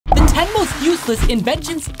10 most useless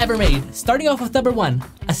inventions ever made. Starting off with number 1,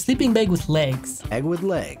 a sleeping bag with legs. Bag with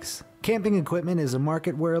legs. Camping equipment is a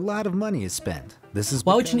market where a lot of money is spent. This is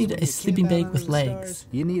Why would you because need when a sleeping camp out bag under with the legs? stars,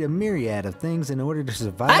 you need a myriad of things in order to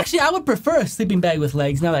survive. Actually, I would prefer a sleeping bag with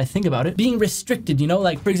legs now that I think about it. Being restricted, you know,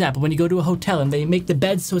 like for example, when you go to a hotel and they make the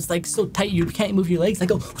bed so it's like so tight you can't move your legs. I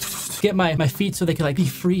go get my feet so they can like be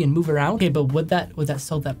free and move around. Okay, but would that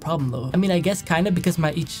solve that problem though? I mean, I guess kind of, because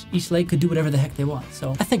my each leg could do whatever the heck they want.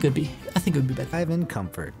 So I think it would be better. Survive in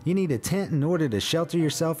comfort. You need a tent in order to shelter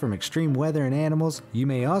yourself from extreme weather and animals. You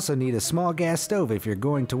may also need a small gas stove if you're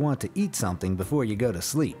going to want to eat something before you go to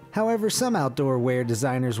sleep. However, some outdoor wear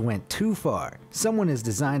designers went too far. Someone has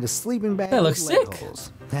designed a sleeping bag That with looks leg sick.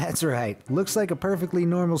 holes. That's right. Looks like a perfectly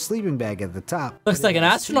normal sleeping bag at the top. Looks but like it an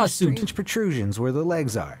has astronaut two suit. strange protrusions where the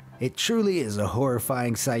legs are. It truly is a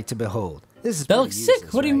horrifying sight to behold. This is That pretty looks sick.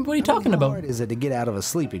 useless, What are you right? talking How about? hard is it to get out of a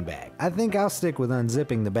sleeping bag? I think I'll stick with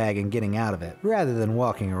unzipping the bag and getting out of it, rather than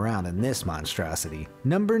walking around in this monstrosity.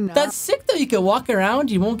 Number 9. That's sick though. You can walk around,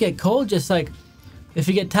 you won't get cold. Just like if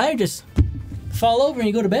you get tired, just fall over and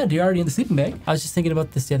you go to bed. You're already in the sleeping bag. I was just thinking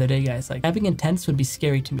about this the other day, guys. Like camping in tents would be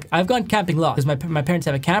scary to me. I've gone camping locked because my parents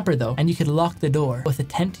have a camper though, and you could lock the door. With a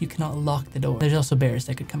tent, you cannot lock the door. There's also bears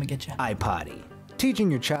that could come and get you. iPotty.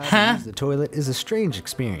 Teaching your child to use the toilet is a strange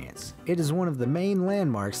experience. It is one of the main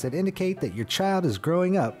landmarks that indicate that your child is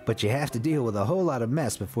growing up, but you have to deal with a whole lot of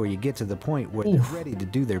mess before you get to the point where they're ready to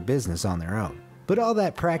do their business on their own. But all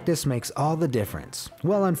that practice makes all the difference.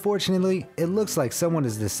 Well, unfortunately, it looks like someone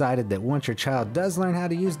has decided that once your child does learn how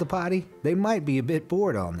to use the potty, they might be a bit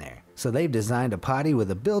bored on there. So they've designed a potty with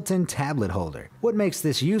a built-in tablet holder. What makes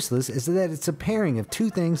this useless is that it's a pairing of two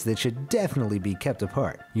things that should definitely be kept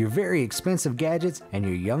apart: your very expensive gadgets and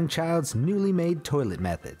your young child's newly made toilet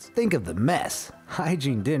methods. Think of the mess.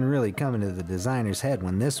 Hygiene didn't really come into the designer's head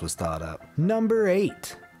when this was thought up. Number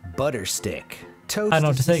 8. Butter stick. Toast I don't know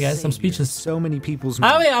what is to say, the guys. I'm savior of speechless. So many people's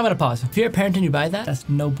Oh wait, I'm gonna pause. If you're a parent and you buy that, that's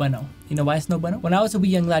no bueno. You know why it's no bueno? When I was a wee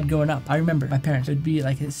young lad growing up, I remember my parents would be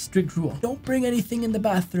like a strict rule: don't bring anything in the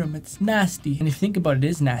bathroom. It's nasty. And if you think about it, it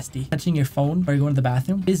is nasty. Touching your phone or going to the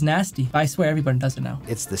bathroom is nasty. But I swear everybody does it now.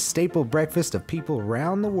 It's the staple breakfast of people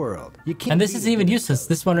around the world. You can't And this beat isn't it. even useless.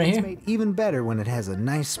 This one right It's here. made even better when it has a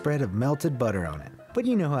nice spread of melted butter on it. But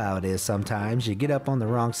you know how it is sometimes. You get up on the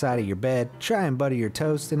wrong side of your bed, try and butter your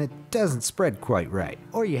toast, and it doesn't spread quite right.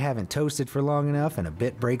 Or you haven't toasted for long enough and a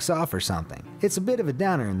bit breaks off or something. It's a bit of a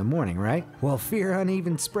downer in the morning, right? Well, fear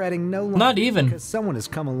uneven spreading no longer. Not even. Because someone has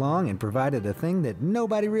come along and provided a thing that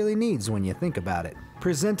nobody really needs when you think about it.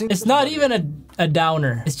 Presenting It's the not butter. even a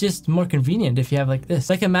downer. It's just more convenient if you have like this.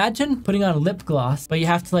 Like imagine putting on lip gloss, but you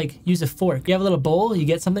have to like use a fork. You have a little bowl, you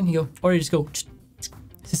get something, you go, or you just go.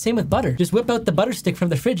 It's the same with butter. Just whip out the butter stick from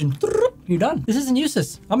the fridge and you're done. This isn't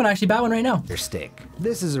useless. I'm gonna actually buy one right now. Butter stick.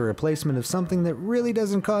 This is a replacement of something that really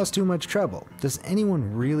doesn't cause too much trouble. Does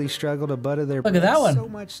anyone really struggle to butter their Look at bread that one. so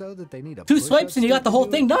much so that they need a 2 push-up swipes and you got stick the to whole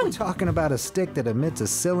do thing it? done. We're talking about a stick that emits a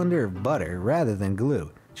cylinder of butter rather than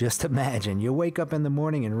glue. Just imagine, you wake up in the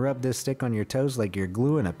morning and rub this stick on your toes like you're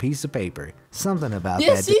gluing a piece of paper. Something about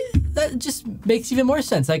Yeah, that. see, that just makes even more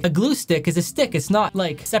sense. Like a glue stick is a stick. It's not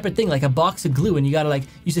like a separate thing, like a box of glue and you gotta like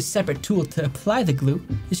use a separate tool to apply the glue.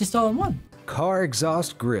 It's just all in one. Car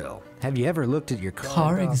exhaust grill. Have you ever looked at your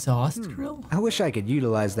Car exhaust? exhaust grill? I wish I could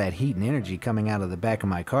utilize that heat and energy coming out of the back of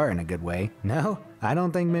my car in a good way. No, I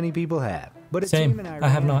don't think many people have. But a Same. team in I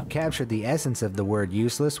have Iran not. captured the essence of the word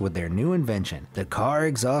useless with their new invention, the car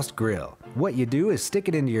exhaust grill. What you do is stick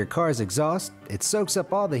it into your car's exhaust. It soaks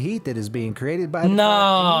up all the heat that is being created by the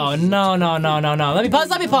car. No.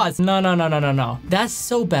 Let me pause. No. That's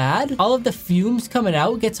so bad. All of the fumes coming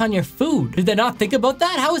out gets on your food. Did they not think about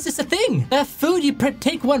that? How is this a thing? That food, you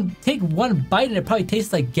take one bite and it probably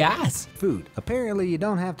tastes like gas. Food. Apparently, you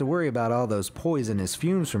don't have to worry about all those poisonous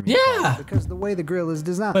fumes from your Yeah. car because the way the grill is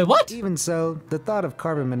designed. Wait, what? Even so, the thought of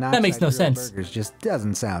carbon monoxide makes no grilled sense. burgers just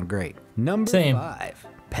doesn't sound great. Number Same. 5.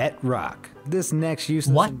 Pet rock. This next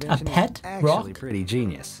useless What? A invention pet is actually rock? pretty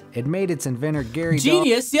genius. It made its inventor Gary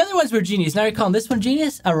Genius. The other ones were genius. Now you're calling this one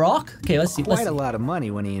genius? A rock? Okay, let's see. quite a lot of money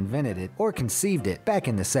when he invented it or conceived it back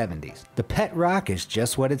in the 70s. The pet rock is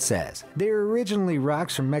just what it says. They were originally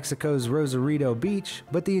rocks from Mexico's Rosarito Beach,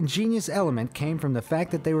 but the ingenious element came from the fact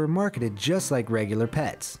that they were marketed just like regular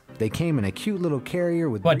pets. They came in a cute little carrier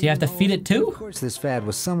with What, do you have to breathing feed holes. it too? Of course, this fad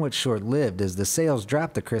was somewhat short-lived as the sales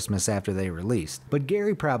dropped to Christmas after they released. But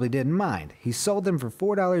Gary probably didn't mind. He sold them for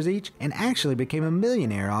 $4 each and actually became a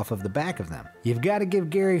millionaire off of the back of them. You've got to give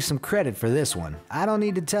Gary some credit for this one. I don't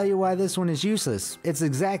need to tell you why this one is useless. It's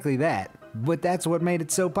exactly that. but that's what made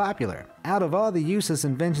it so popular. Out of all the useless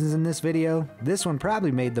inventions in this video, this one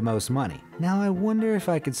probably made the most money. Now I wonder if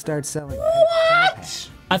I could start selling What?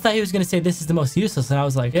 I thought he was gonna say this is the most useless, and I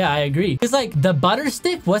was like, yeah, I agree. It's like the butter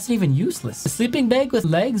stick wasn't even useless. The sleeping bag with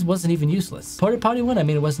legs wasn't even useless. Porta potty one, I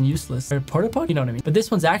mean, it wasn't useless. Or porta potty, you know what I mean? But this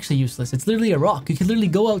one's actually useless. It's literally a rock. You could literally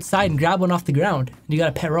go outside and grab one off the ground, and you got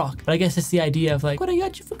a pet rock. But I guess it's the idea of like, what I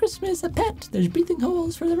got you for Christmas? A pet. There's breathing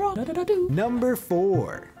holes for the rock. Number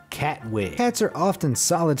 4. Cat wig. Cats are often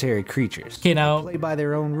solitary creatures. Okay, now Play by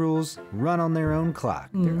their own rules, run on their own clock.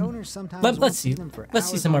 Their owners sometimes let's see.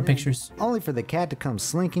 Let's see some more pictures. Only for the cat to come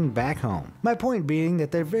slinking back home. My point being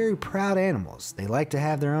that they're very proud animals. They like to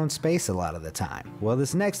have their own space a lot of the time. Well,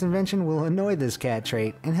 this next invention will annoy this cat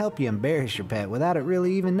trait and help you embarrass your pet without it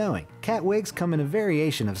really even knowing. Cat wigs come in a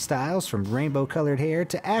variation of styles, from rainbow colored hair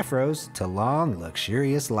to afros to long,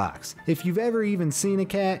 luxurious locks. If you've ever even seen a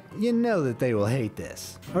cat, you know that they will hate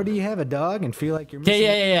this. Or do you have a dog and feel like you're missing?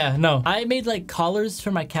 Yeah. No. I made like collars for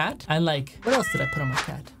my cat, and like, what else did I put on my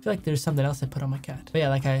cat? I feel like there's something else I put on my cat. But yeah,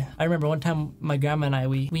 like I remember one time my grandma and I,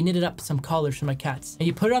 we knitted up some collars for my cats. And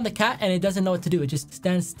you put it on the cat and it doesn't know what to do. It just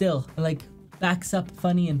stands still and like backs up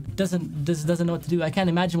funny and doesn't know what to do. I can't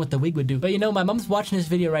imagine what the wig would do. But you know, my mom's watching this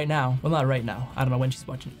video right now. Well, not right now. I don't know when she's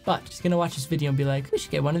watching it. But she's gonna watch this video and be like, we should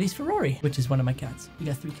get one of these for Rory, which is one of my cats. We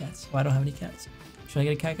got 3 cats. Well, I don't have any cats. Should I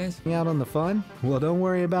get a cat, guys? Out on the fun? Well, don't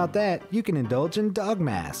worry about that. You can indulge in dog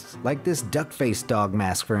masks, like this duck-faced dog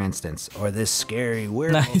mask, for instance, or this scary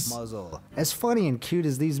werewolf muzzle. As funny and cute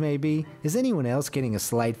as these may be, is anyone else getting a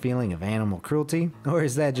slight feeling of animal cruelty? Or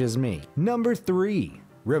is that just me? Number 3,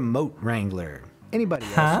 remote wrangler. Anybody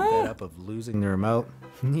else fed up of losing the remote?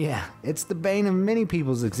 Yeah, it's the bane of many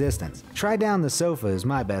people's existence. Try down the sofa is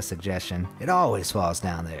my best suggestion. It always falls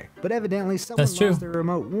down there. But evidently someone lost their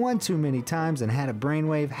remote one too many times and had a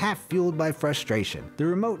brainwave half fueled by frustration. The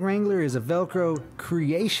remote wrangler is a Velcro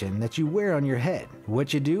creation that you wear on your head.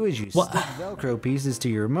 What you do is you stick Velcro pieces to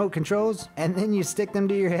your remote controls and then you stick them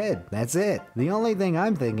to your head. That's it. The only thing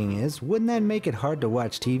I'm thinking is, wouldn't that make it hard to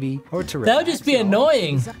watch TV or to relax? That would just be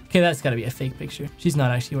annoying. Okay, that's gotta be a fake picture. She's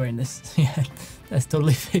not actually wearing this. Yeah. That's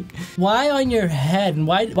totally fake. Why on your head? And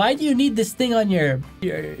why do you need this thing on your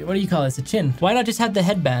what do you call this? A chin? Why not just have the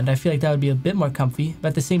headband? I feel like that would be a bit more comfy. But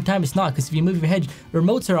at the same time, it's not, because if you move your head,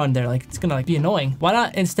 remotes are on there. Like, it's gonna like be annoying. Why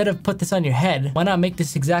not, instead of put this on your head, why not make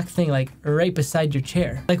this exact thing like right beside your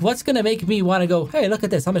chair? Like, what's gonna make me want to go, hey, look at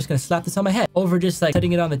this, I'm just gonna slap this on my head, over just like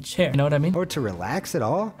setting it on the chair? You know what I mean? Or to relax at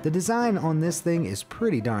all? The design on this thing is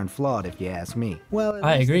pretty darn flawed, if you ask me. Well,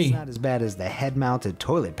 I agree. It's not as bad as the head-mounted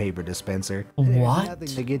toilet paper dispenser. What? Nothing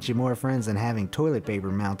to get you more friends than having toilet paper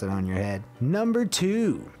mounted on your head. Number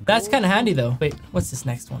 2. That's kind of handy though. Wait, what's this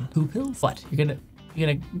next one? Poo pills? What? You're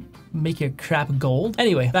gonna make your crap gold?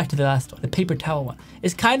 Anyway, back to the last one, the paper towel one.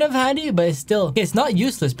 It's kind of handy, but it's not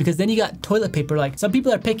useless, because then you got toilet paper. Like, some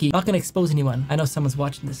people are picky, not gonna expose anyone. I know someone's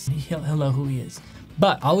watching this. He'll know who he is.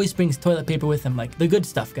 But always brings toilet paper with him, like the good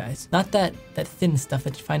stuff, guys. Not that thin stuff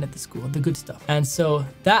that you find at the school, the good stuff. And so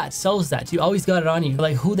that sells that. You always got it on you.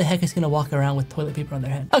 Like, who the heck is gonna walk around with toilet paper on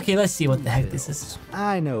their head? Okay, let's see what the heck this is.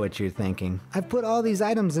 I know what you're thinking. I've put all these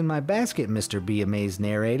items in my basket, Mr. Be Amazed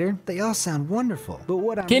narrator. They all sound wonderful. But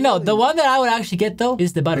what I'm no, the one that I would actually get though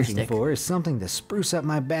is the butter stick. For is something to spruce up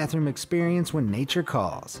my bathroom experience when nature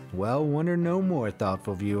calls. Well, wonder no more,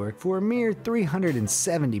 thoughtful viewer. For a mere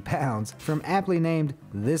 370 pounds, from aptly named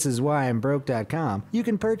thisiswhyimbroke.com, you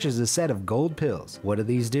can purchase a set of gold pills. What do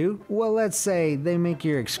these do? Well, let's say they make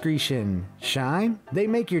your excretion shine. They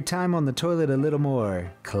make your time on the toilet a little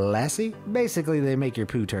more classy. Basically, they make your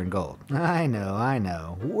poo turn gold. I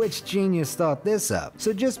know. Which genius thought this up?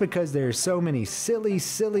 So just because there are so many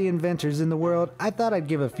silly inventors in the world, I thought I'd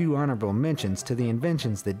give a few honorable mentions to the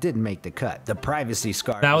inventions that didn't make the cut. The privacy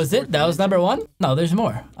scarf. That was it? That was number 1? No, there's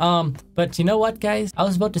more. But you know what, guys? I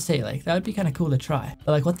was about to say, like, that would be kind of cool to try.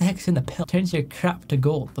 But like, what the heck's in the pill? Turns your crap to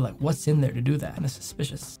gold. But like, what's in there to do that? And it's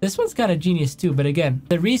suspicious. This one's kind of genius too. But again,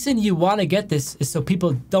 the reason you want to get this is so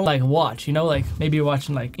people don't like watch, you know, like maybe you're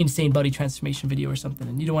watching like insane body transformation video or something,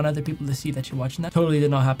 and you don't want other people to see that you're watching that. Totally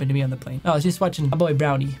did not happen to me on the plane. No, I was just watching my boy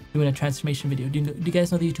Brownie doing a transformation video. Do you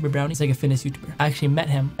guys know the YouTuber Brownie? He's like a fitness YouTuber. I actually met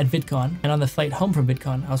him at VidCon, and on the flight home from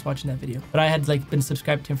VidCon, I was watching that video. But I had like been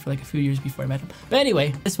subscribed to him for like a few years before I met him. But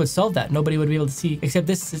anyway, this would solve that. Nobody would be able to see, except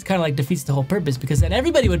this is kind of like defeats the whole purpose, because then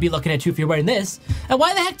everybody would be looking at you if you're wearing this. And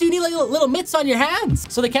why the heck do you need like little mitts on your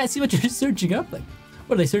hands so they can't see what you're searching up? Like,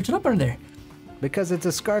 what are they searching up under there? Because it's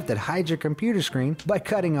a scarf that hides your computer screen by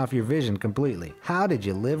cutting off your vision completely. How did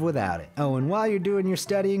you live without it? Oh, and while you're doing your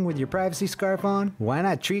studying with your privacy scarf on, why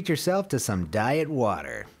not treat yourself to some diet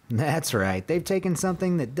water? That's right, they've taken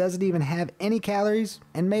something that doesn't even have any calories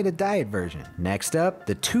and made a diet version. Next up,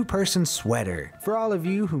 the two-person sweater. For all of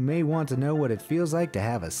you who may want to know what it feels like to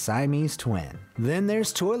have a Siamese twin. Then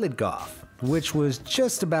there's toilet golf, which was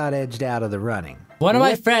just about edged out of the running. One of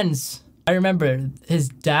my friends, I remember his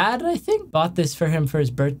dad, I think, bought this for him for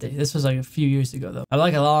his birthday. This was like a few years ago though.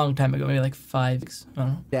 Like a long time ago, maybe like 5, 6, I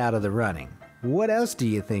don't know. Out of the running. What else do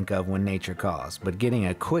you think of when nature calls but getting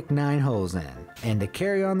a quick 9 holes in? And to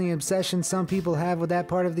carry on the obsession some people have with that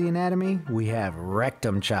part of the anatomy, we have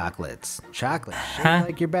rectum chocolates. Chocolate shaped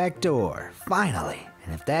like your back door. Finally.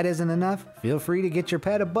 And if that isn't enough, feel free to get your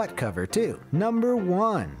pet a butt cover too. Number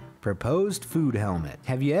 1. Proposed food helmet.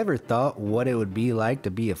 Have you ever thought what it would be like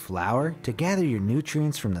to be a flower? To gather your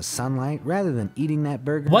nutrients from the sunlight rather than eating that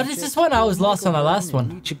burger? What is this one? I was lost on the last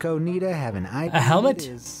one. Michiko Nita have an idea. A helmet?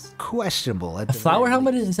 Is questionable. A flower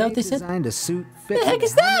helmet? Is that what they said? Designed a suit fit the heck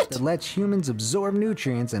is that? That lets humans absorb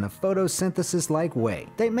nutrients in a photosynthesis-like way.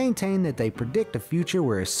 They maintain that they predict a future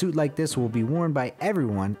where a suit like this will be worn by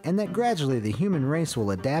everyone, and that gradually the human race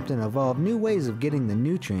will adapt and evolve new ways of getting the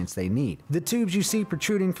nutrients they need. The tubes you see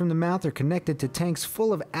protruding from the mouth are connected to tanks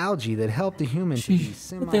full of algae that help the human to be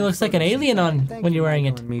That thing looks like an alien on when you're wearing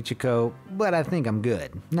it. Michiko, but I think I'm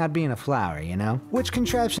good. Not being a flower, you know? Which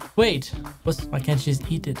contraption? Wait, why can't you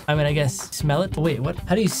just eat it? I mean, I guess smell it. But wait, what?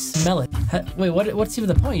 How do you smell it? Wait, what's even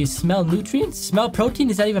the point? You smell nutrients? Smell protein?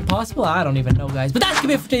 Is that even possible? I don't even know, guys. But that's gonna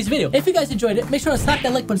be it for today's video. If you guys enjoyed it, make sure to slap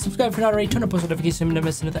that like button, subscribe if you're not already, turn on post notifications so you never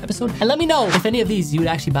miss another episode, and let me know if any of these you would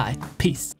actually buy. Peace.